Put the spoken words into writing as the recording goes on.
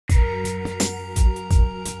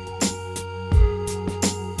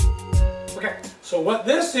So what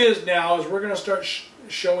this is now is we're going to start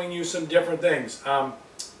showing you some different things.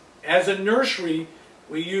 As a nursery,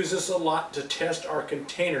 we use this a lot to test our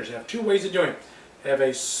containers. I have two ways of doing it. I have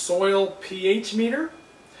a soil pH meter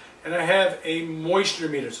and I have a moisture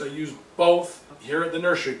meter. So I use both here at the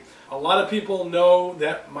nursery. A lot of people know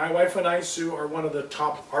that my wife and I, Sue, are one of the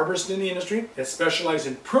top arborists in the industry that specialize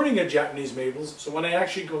in pruning of Japanese maples. So when I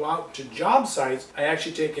actually go out to job sites, I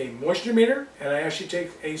actually take a moisture meter and I actually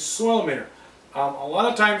take a soil meter. A lot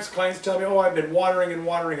of times clients tell me, oh, I've been watering and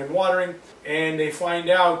watering and watering, and they find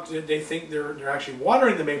out that they think they're actually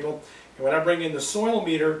watering the maple. And when I bring in the soil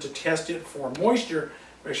meter to test it for moisture,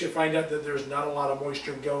 we actually find out that there's not a lot of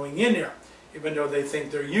moisture going in there, even though they think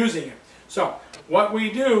they're using it. So what we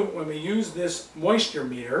do when we use this moisture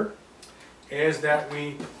meter is that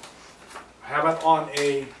we have it on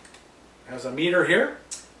has a meter here,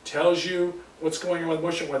 tells you what's going on with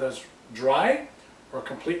moisture, whether it's dry or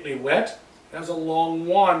completely wet. It has a long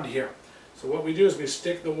wand here. So what we do is we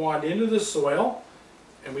stick the wand into the soil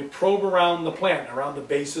and we probe around the plant, around the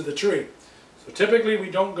base of the tree. So typically we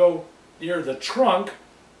don't go near the trunk,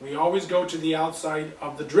 we always go to the outside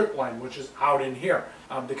of the drip line, which is out in here.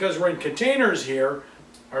 Because we're in containers here,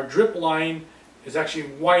 our drip line is actually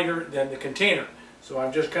wider than the container. So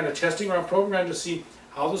I'm just kind of testing our program to see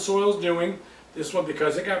how the soil is doing. This one,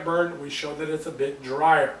 because it got burned, we show that it's a bit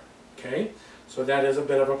drier. Okay, so that is a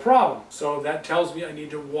bit of a problem. So that tells me I need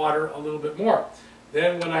to water a little bit more.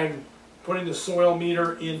 Then when I'm putting the soil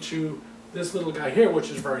meter into this little guy here, which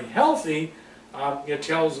is very healthy, it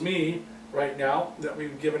tells me right now that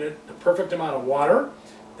we've given it the perfect amount of water,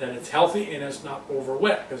 that it's healthy and it's not over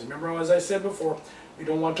wet. Because remember, as I said before, we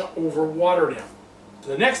don't want to overwater them.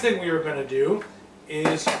 So the next thing we are going to do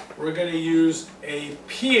is we're going to use a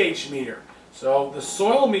pH meter. So the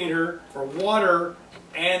soil meter for water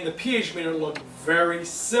and the pH meter look very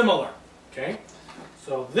similar. Okay,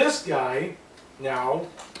 so this guy now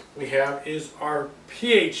we have is our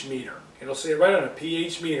pH meter. It'll say right on a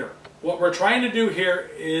pH meter. What we're trying to do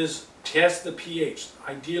here is test the pH.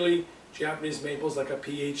 Ideally, Japanese maples like a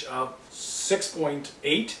pH of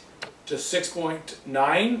 6.8 to 6.9.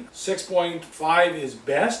 6.5 is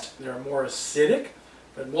best. They're more acidic,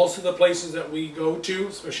 but most of the places that we go to,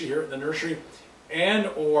 especially here at the nursery and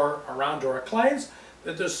or around to our clients,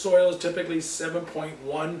 that the soil is typically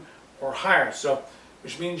 7.1 or higher, so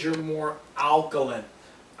which means you're more alkaline.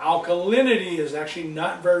 Alkalinity is actually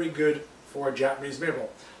not very good for a Japanese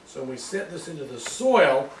maple. So when we set this into the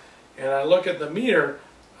soil and I look at the meter,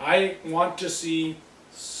 I want to see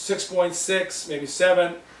 6.6, maybe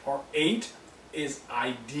 7 or 8 is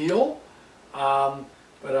ideal. But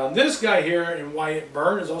on this guy here, and why it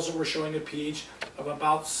burned, is also we're showing a pH of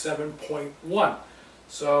about 7.1.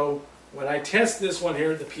 So when I test this one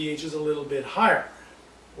here, the pH is a little bit higher.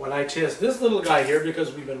 When I test this little guy here,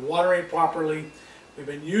 because we've been watering properly, we've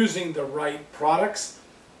been using the right products,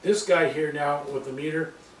 this guy here now with the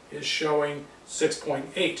meter is showing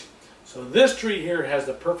 6.8. So this tree here has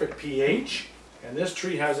the perfect pH, and this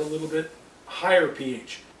tree has a little bit higher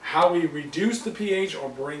pH. How we reduce the pH or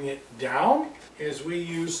bring it down is we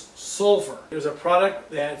use sulfur. There's a product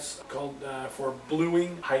that's called for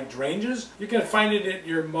bluing hydrangeas. You can find it at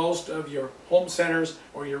most of your home centers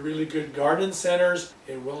or your really good garden centers.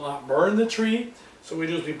 It will not burn the tree. So we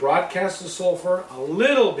do is we broadcast the sulfur a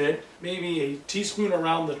little bit, maybe a teaspoon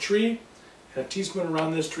around the tree, and a teaspoon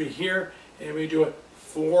around this tree here, and we do it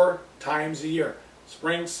 4 times a year.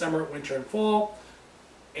 Spring, summer, winter, and fall.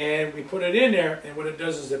 And we put it in there, and what it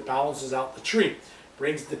does is it balances out the tree.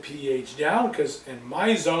 Brings the pH down, because in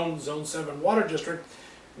my zone, Zone 7 Water District,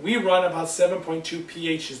 we run about 7.2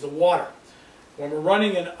 pH is the water. When we're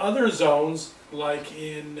running in other zones, like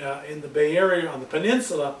in the Bay Area, on the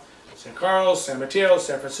peninsula, San Carlos, San Mateo,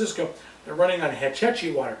 San Francisco, they're running on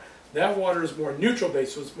Hetchechi water. That water is more neutral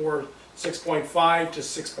based, so it's more 6.5 to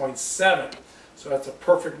 6.7. So that's a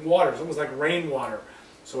perfect water. It's almost like rainwater,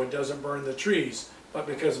 so it doesn't burn the trees. But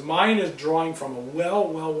because mine is drawing from a well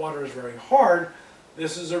water is very hard,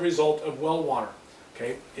 this is a result of well water.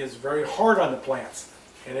 Okay, it's very hard on the plants,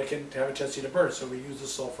 and it can have a tendency to burn. So we use the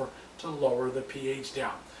sulfur to lower the pH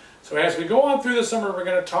down. So as we go on through the summer, we're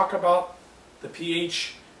going to talk about the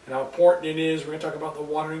pH and how important it is. We're going to talk about the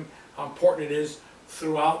watering, how important it is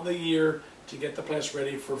throughout the year to get the plants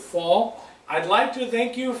ready for fall. I'd like to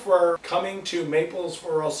thank you for coming to Maples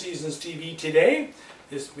for All Seasons TV today,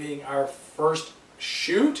 this being our first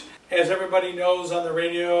shoot. As everybody knows on the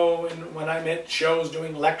radio and when I'm at shows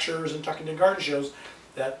doing lectures and talking to garden shows,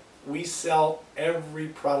 that we sell every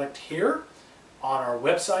product here on our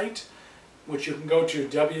website, which you can go to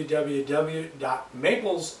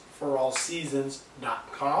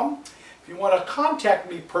www.maplesforallseasons.com. If you want to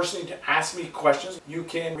contact me personally to ask me questions, you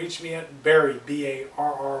can reach me at Barry,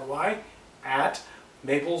 B-A-R-R-Y, at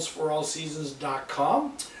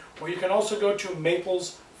maplesforallseasons.com, or you can also go to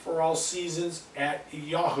maplesforallseasons at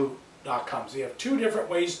yahoo.com. So you have two different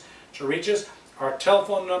ways to reach us. Our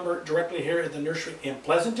telephone number directly here at the nursery in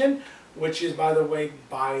Pleasanton, which is, by the way,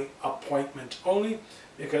 by appointment only,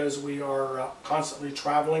 because we are constantly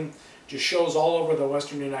traveling to shows all over the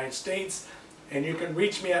western United States. And you can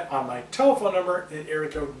reach me on my telephone number at area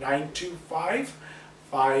code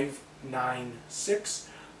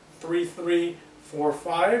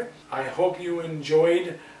 925-596-3345. I hope you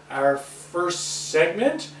enjoyed our first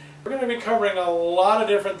segment. We're going to be covering a lot of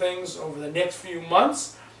different things over the next few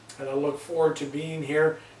months, and I look forward to being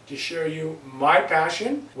here to share you my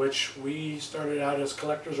passion, which we started out as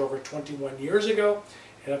collectors over 21 years ago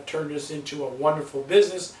and have turned this into a wonderful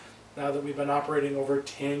business now that we've been operating over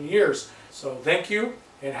 10 years. So thank you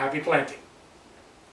and happy planting.